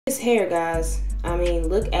This hair, guys, I mean,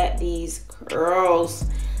 look at these curls.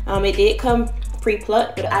 It did come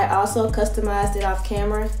pre-plucked, but I also customized it off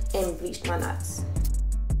camera and bleached my knots.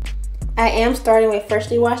 I am starting with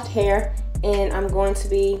freshly washed hair, and I'm going to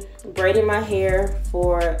be braiding my hair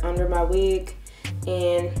for under my wig.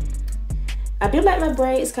 And I do like my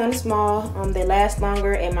braids kind of small. They last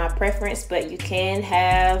longer in my preference, but you can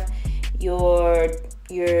have your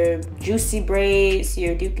juicy braids,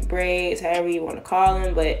 your dookie braids, however you want to call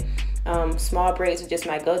them, but small braids are just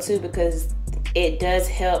my go-to because it does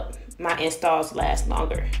help my installs last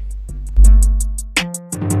longer.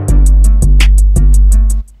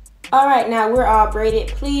 All right, now we're all braided.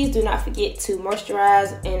 Please do not forget to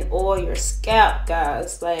moisturize and oil your scalp,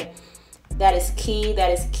 guys. Like, that is key,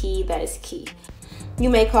 that is key, that is key. You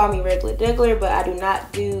may call me regular diggler, but I do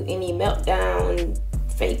not do any meltdown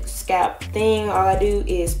fake scalp thing. All I do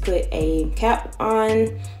is put a cap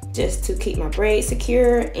on just to keep my braids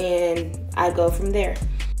secure, and I go from there.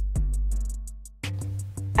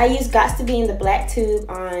 I use Gots to Be in the black tube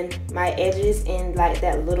on my edges and like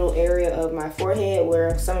that little area of my forehead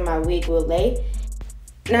where some of my wig will lay.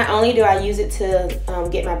 Not only do I use it to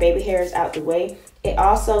get my baby hairs out the way, it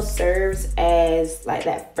also serves as like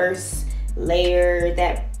that first layer,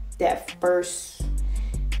 that first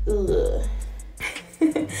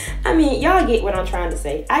I mean, y'all get what I'm trying to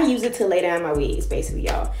say. I use it to lay down my wigs, basically,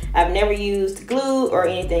 y'all. I've never used glue or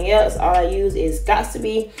anything else. All I use is Gots to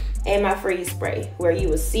Be and my freeze spray, where you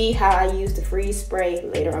will see how I use the freeze spray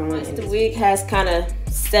later on. Once the wig has kind of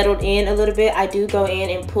settled in a little bit, I do go in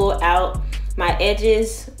and pull out my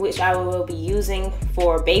edges, which I will be using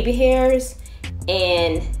for baby hairs.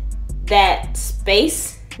 And that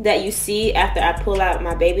space that you see after I pull out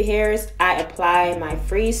my baby hairs, I apply my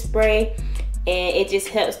freeze spray, and it just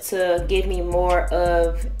helps to give me more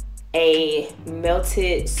of a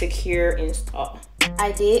melted, secure install.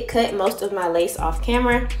 I did cut most of my lace off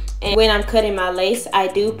camera, and when I'm cutting my lace, I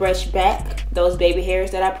do brush back those baby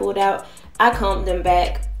hairs that I pulled out. I comb them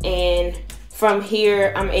back, and from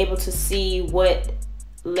here I'm able to see what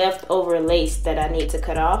leftover lace that I need to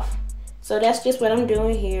cut off. So that's just what I'm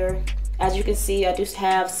doing here. As you can see, I just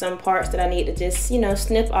have some parts that I need to just, you know,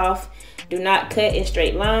 snip off. Do not cut in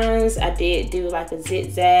straight lines. I did do like a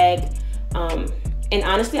zigzag. And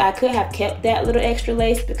honestly, I could have kept that little extra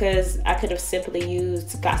lace because I could have simply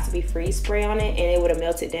used Gots to Be freeze spray on it and it would have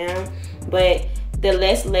melted down. But the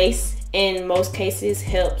less lace in most cases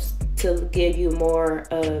helps to give you more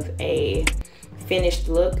of a finished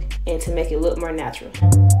look and to make it look more natural.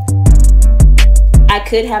 I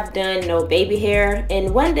could have done no baby hair,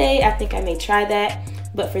 and one day I think I may try that,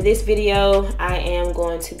 but for this video I am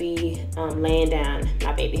going to be laying down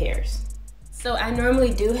my baby hairs. So I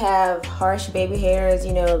normally do have harsh baby hairs,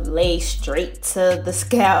 you know, lay straight to the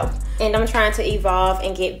scalp, and I'm trying to evolve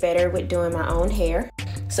and get better with doing my own hair.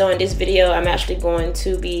 So in this video I'm actually going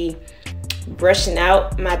to be brushing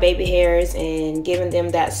out my baby hairs and giving them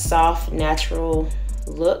that soft, natural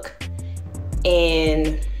look.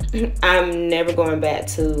 And I'm never going back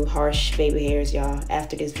to harsh baby hairs, y'all.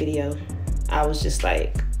 After this video, I was just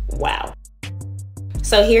like, wow.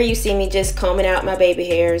 So here you see me just combing out my baby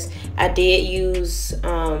hairs. I did use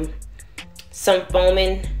some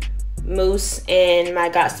foaming mousse and my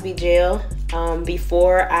Gots to Be gel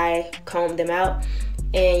before I combed them out.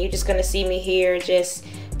 And you're just gonna see me here just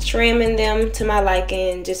trimming them to my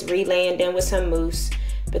liking, just relaying them with some mousse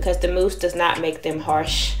because the mousse does not make them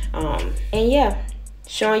harsh. And yeah,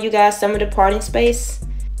 showing you guys some of the parting space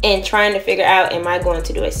and trying to figure out, am I going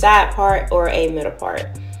to do a side part or a middle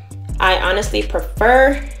part? I honestly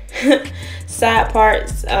prefer side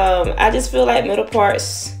parts. I just feel like middle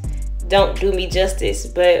parts don't do me justice,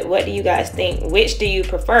 but what do you guys think? Which do you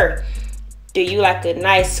prefer? Do you like a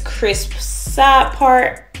nice crisp side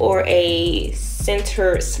part or a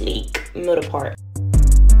center sleek middle part?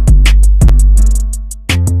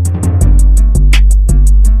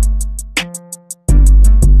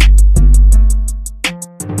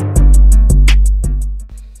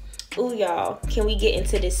 Ooh, y'all, can we get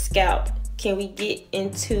into this scalp? Can we get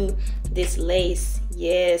into this lace?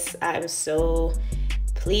 Yes, I'm so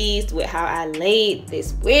pleased with how I laid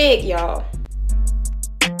this wig, y'all.